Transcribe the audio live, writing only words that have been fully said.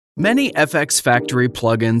Many FxFactory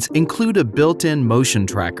plugins include a built-in motion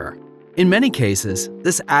tracker. In many cases,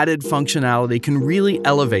 this added functionality can really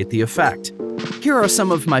elevate the effect. Here are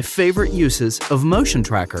some of my favorite uses of motion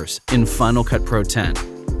trackers in Final Cut Pro X.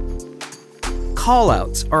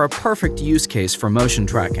 Callouts are a perfect use case for motion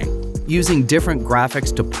tracking. Using different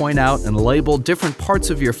graphics to point out and label different parts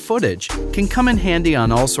of your footage can come in handy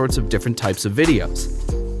on all sorts of different types of videos.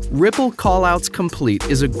 Ripple Callouts Complete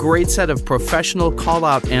is a great set of professional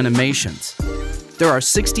callout animations. There are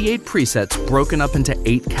 68 presets broken up into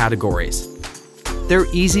 8 categories.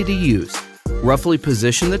 They're easy to use. Roughly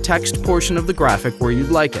position the text portion of the graphic where you'd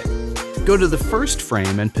like it. Go to the first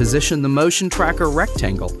frame and position the motion tracker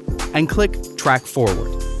rectangle and click Track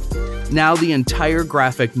Forward. Now the entire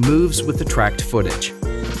graphic moves with the tracked footage.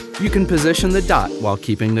 You can position the dot while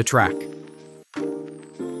keeping the track.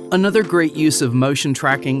 Another great use of motion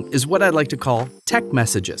tracking is what I like to call tech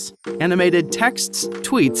messages, animated texts,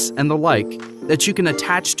 tweets, and the like that you can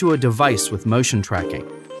attach to a device with motion tracking.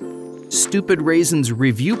 Stupid Raisins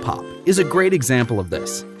Review Pop is a great example of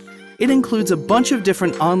this. It includes a bunch of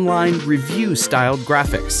different online review-styled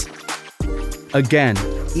graphics. Again,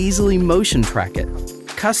 easily motion track it,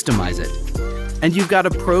 customize it, and you've got a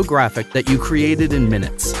pro graphic that you created in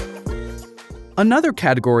minutes. Another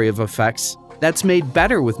category of effects that's made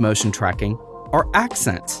better with motion tracking are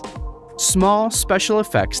accents, small special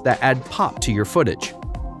effects that add pop to your footage.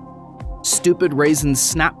 Stupid Raisins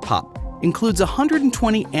Snap Pop includes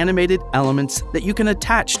 120 animated elements that you can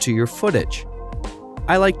attach to your footage.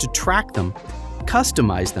 I like to track them,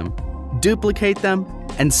 customize them, duplicate them,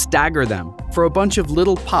 and stagger them for a bunch of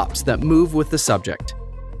little pops that move with the subject.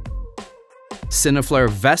 CineFlare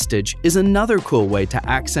Vestige is another cool way to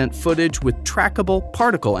accent footage with trackable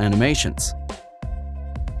particle animations.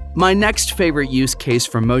 My next favorite use case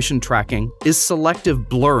for motion tracking is selective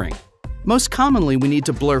blurring. Most commonly, we need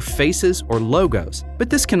to blur faces or logos, but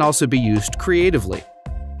this can also be used creatively.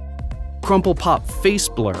 CrumplePop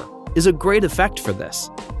FaceBlur is a great effect for this.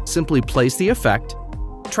 Simply place the effect,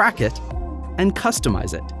 track it, and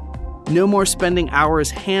customize it. No more spending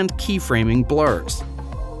hours hand keyframing blurs.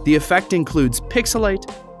 The effect includes pixelate,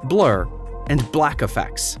 blur, and black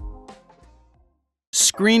effects.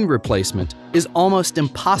 Screen replacement is almost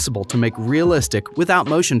impossible to make realistic without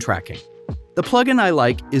motion tracking. The plugin I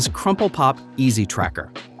like is CrumplePop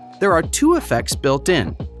EasyTracker. There are 2 effects built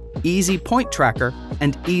in, Easy Point Tracker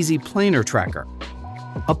and Easy Planar Tracker.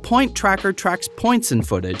 A point tracker tracks points in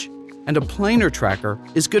footage, and a planar tracker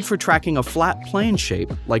is good for tracking a flat plane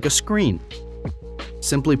shape like a screen.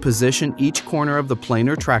 Simply position each corner of the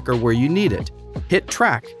planar tracker where you need it, hit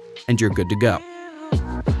track, and you're good to go.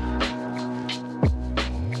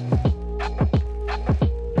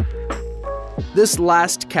 This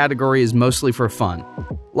last category is mostly for fun.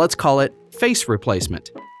 Let's call it face replacement.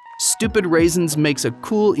 Stupid Raisins makes a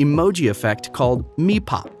cool emoji effect called Me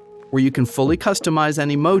Pop, where you can fully customize an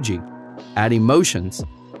emoji, add emotions,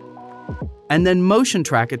 and then motion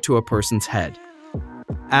track it to a person's head.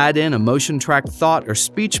 Add in a motion track thought or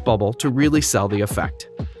speech bubble to really sell the effect.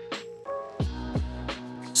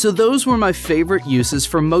 So those were my favorite uses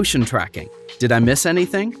for motion tracking. Did I miss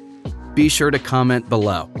anything? Be sure to comment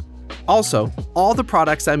below. Also, all the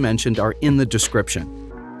products I mentioned are in the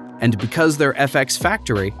description. And because they're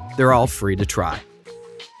FxFactory, they're all free to try.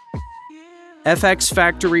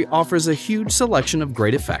 FxFactory offers a huge selection of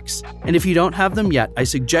great effects, and if you don't have them yet, I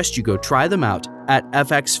suggest you go try them out at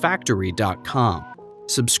FxFactory.com.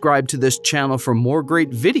 Subscribe to this channel for more great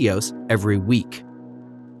videos every week.